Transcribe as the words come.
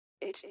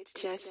It's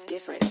just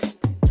different.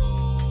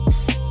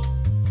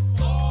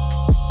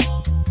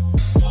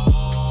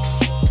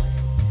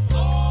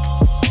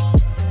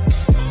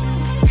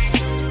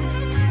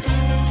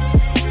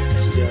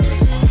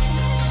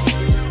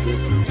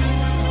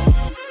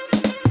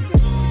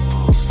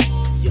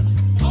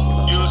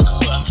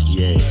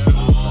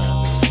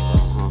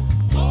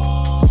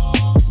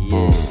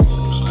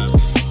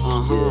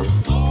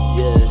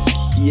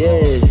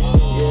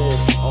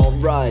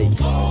 Alright,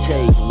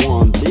 take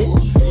one, bitch.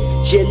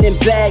 Chillin'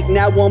 back,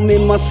 now I'm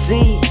in my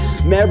seat.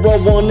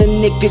 Marijuana,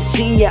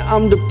 nicotine, yeah,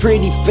 I'm the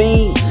pretty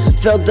fiend.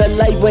 Felt the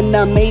light when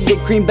I made the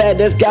cream bad,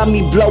 that's got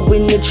me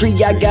blowing the tree.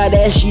 I got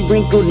ashy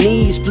wrinkled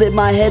knees, split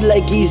my head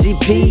like easy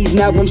peas.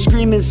 Now I'm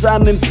screaming,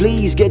 Simon,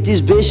 please get this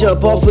bitch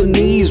up off her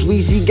knees.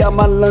 Wheezy got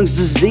my lungs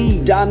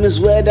diseased, diamonds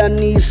wet, I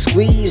need a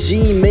squeeze.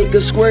 She make a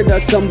squirt,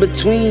 I come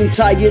between.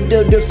 Tired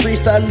of the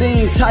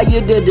freestyling,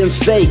 tired of them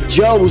fake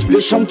Joes,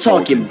 bitch, I'm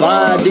talking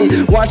body.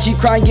 Why she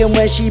crying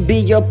when she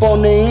be up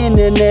on the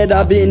internet?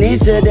 I've been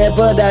into that,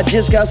 but I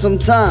just got some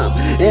time.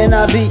 And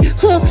I be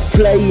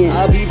playing,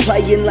 I be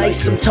playing like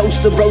some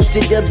toaster,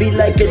 roasted to be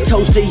like a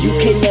toaster. You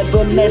can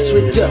never mess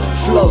with the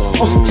flow.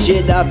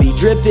 Shit, I be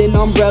dripping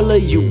umbrella.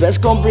 You best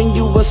gon' bring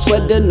you a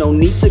sweater. No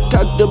need to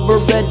cock the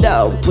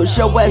Beretta.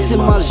 Push your ass in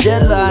my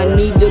Jella. I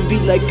need to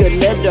be like a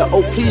letter.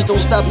 Oh, please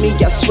don't stop me.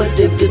 I sweat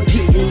to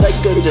competing like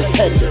a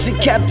header. To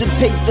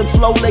captivate the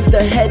flow like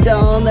the header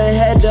on the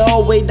header.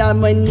 Oh wait, I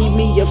might need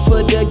me a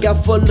footer.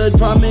 Got full of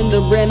prime in the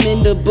ram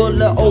in the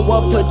bullet. Oh,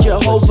 I put your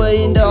hover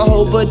in the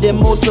hover, then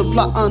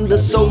multiply on the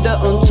soda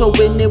until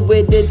winning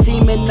with the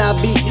team, and I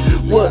be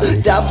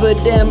die for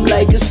them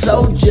like a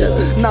soldier.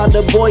 Not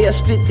a boy, I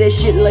spit that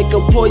shit like a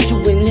ploy to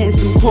enhance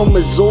them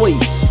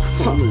chromosoids.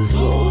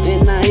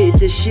 And I hit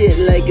the shit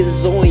like a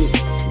zoink.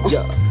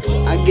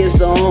 I guess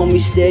the homie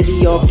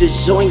steady off the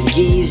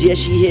zoinkies. Yeah,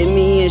 she hit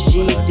me and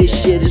she eat this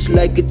shit, it's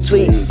like a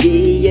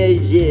Twinkie. Yeah,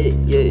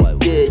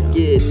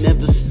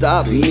 never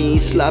stop me.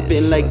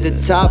 Slopping like the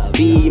top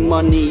B.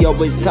 Money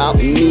always top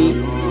me.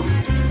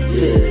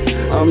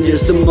 I'm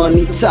just a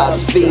money top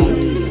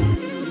fiend.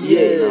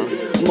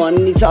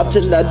 Money top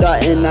till I die,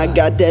 and I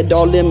got that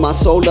all in my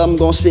soul. I'm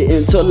gon' spit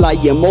until I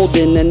am old,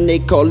 and they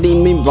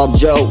calling me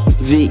Joe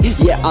V.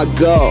 Yeah, I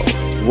go,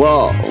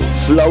 whoa,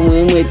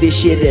 flowing with this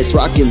shit that's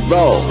rock and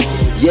roll.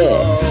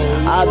 Yeah,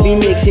 I be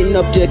mixing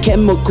up the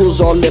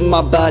chemicals all in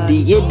my body.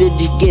 Yeah, did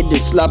you get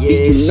it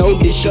sloppy? You know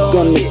this shit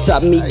gonna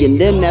top me, and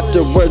then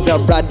afterwards I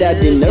ride out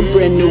in a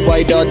brand new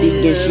white Audi,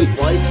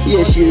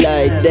 and she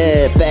like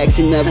that,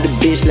 faxing up the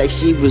bitch like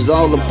she was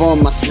all up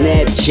on my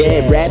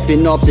Snapchat,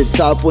 rapping off the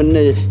top when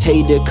the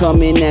hater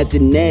coming at the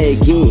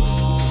neck. You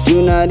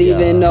do not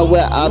even know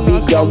where I be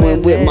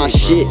going with my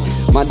shit.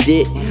 My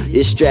dick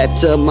is strapped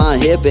to my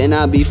hip, and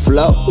I be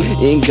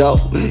floating,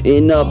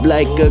 going up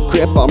like a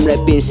crip. I'm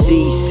reppin'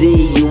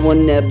 CC, you will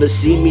never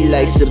see me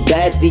like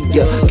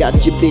Sabathia.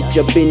 Got your bitch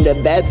up in the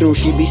bathroom,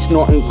 she be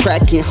snorting,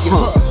 cracking,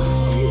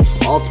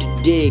 off the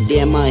dick,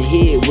 damn my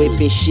head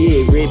whipping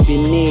shit,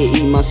 ripping it,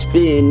 eat my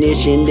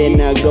spinach, and then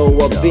I go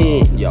up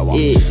in it.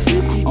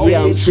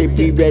 Yeah, I'm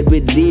trippy red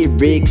with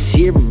lyrics,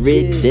 hear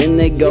it, then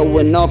they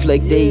going off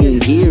like they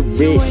ain't hear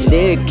it.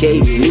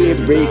 Staircase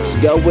lyrics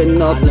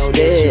going up the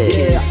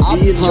stairs.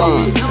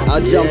 I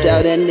jumped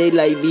out and they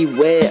like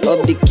beware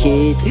of the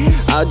kid.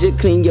 I'll just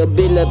clean your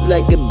bill up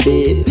like a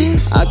bib.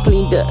 I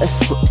cleaned the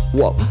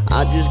whoa,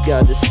 I just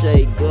gotta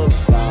say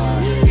goodbye.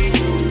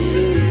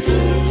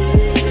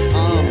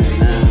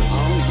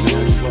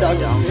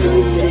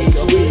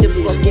 With the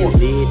fucking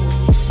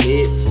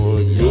hit for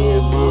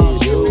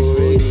live, you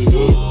already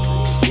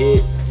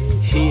hit,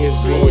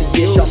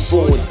 bitch, I'm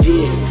born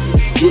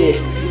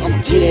I'm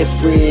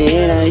different,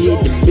 and I hit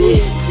the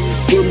bit,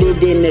 feel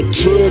it in the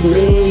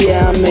kidney,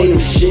 yeah, I made them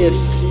shift,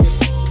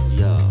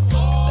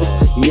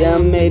 yeah, I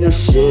made them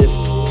shift,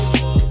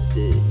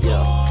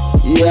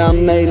 yeah, I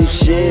made them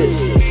shift,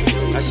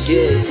 I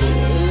guess,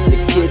 the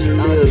kid a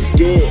little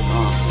bit,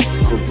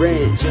 for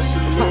rent, just a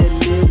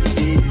little bit.